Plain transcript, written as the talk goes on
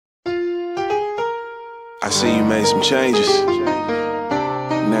I see you made some changes.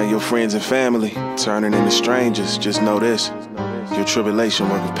 Now your friends and family turning into strangers. Just know this, your tribulation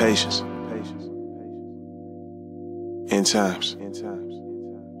work of patience. End times.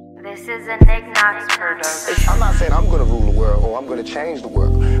 This is a Nick Knox production. I'm not saying I'm going to rule the world or I'm going to change the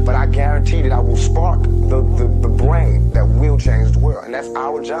world, but I guarantee that I will spark the brain that will change the world. And that's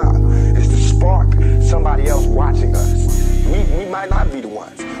our job, is to spark somebody else watching us. We might not be the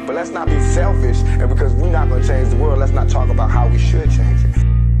ones, but let's not be selfish, and because we're not going to change the world, let's not talk about how we should change it.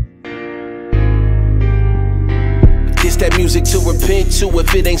 It's that music to repent to.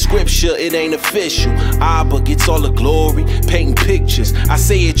 If it ain't scripture, it ain't official. iBar gets all the glory, painting pictures. I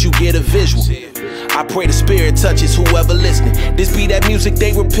say it, you get a visual. I pray the spirit touches whoever listening. This be that music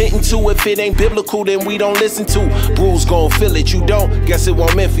they repenting to. If it ain't biblical, then we don't listen to. Bruce gon' feel it, you don't, guess it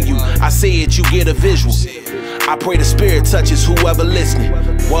won't meant for you. I say it, you get a visual. I pray the spirit touches whoever listening.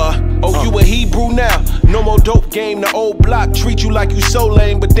 What? Oh, you a Hebrew now? No more dope game, the old block treat you like you so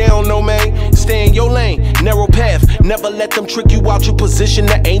lame, but they don't know, man. Stay in your lane, narrow path. Never let them trick you out your position.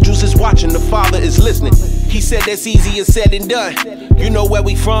 The angels is watching, the Father is listening. He said that's easier said than done. You know where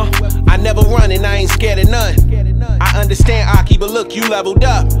we from? I never run and I ain't scared of none. I understand, Aki, but look, you leveled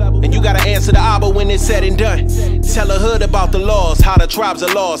up, and you gotta answer the Abba when it's said and done. Tell the hood about the laws, how the tribes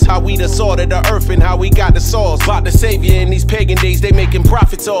are lost, how we the salt of the earth and how we got the sauce. About the Savior in these pagan days, they making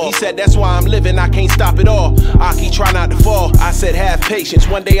profits all. He said that's why I'm living, I can't stop it all. Aki, try not to fall. I said have patience.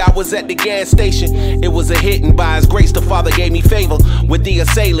 One day I was at the gas station. It was a hit, and by his grace the Father gave me favor with the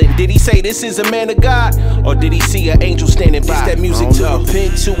assailant. Did he say this is a man of God, or did he see an angel standing by? It's that music to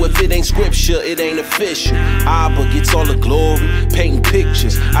repent to. If it ain't scripture, it ain't official. iBar gets all the glory, painting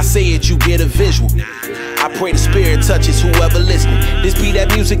pictures. I say it, you get a visual. I pray the spirit touches whoever listening. This be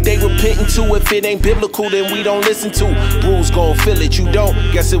that music they repenting to. If it ain't biblical, then we don't listen to. Bruce gon' feel it, you don't,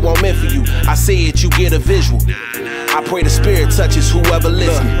 guess it won't meant for you. I say it, you get a visual. I pray the spirit touches whoever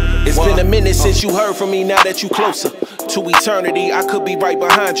listening. It's been a minute since you heard from me, now that you closer to eternity. I could be right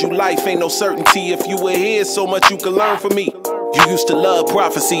behind you, life ain't no certainty. If you were here, so much you could learn from me. You used to love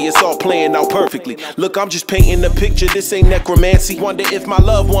prophecy, it's all playing out perfectly. Look, I'm just painting a picture, this ain't necromancy. Wonder if my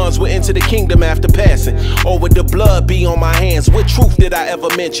loved ones were into the kingdom after passing, or would the blood be on my hands? What truth did I ever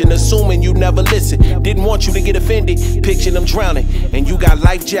mention? Assuming you never listen. Didn't want you to get offended, picture them drowning. And you got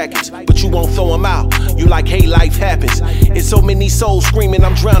life jackets, but you won't throw them out. You like, hey, life happens. It's so many souls screaming,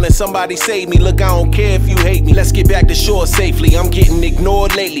 I'm drowning, somebody save me. Look, I don't care if you hate me. Let's get back to shore safely. I'm getting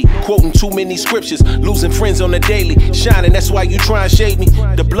ignored lately, quoting too many scriptures, losing friends on the daily. Shining, that's why you try and shade me.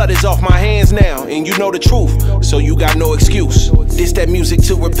 The blood is off my hands now, and you know the truth, so you got no excuse. This that music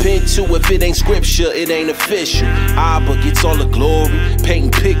to repent to. If it ain't scripture, it ain't official. iBar gets all the glory,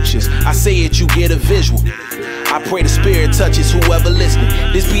 painting pictures. I say it, you get a visual. I pray the spirit touches whoever listening.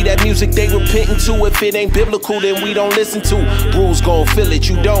 This be that music they repenting to. If it ain't biblical, then we don't listen to. Bruce gon' feel it,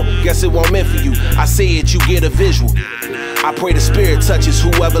 you don't, guess it won't meant for you. I say it, you get a visual. I pray the spirit touches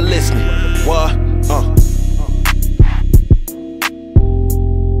whoever listening. What?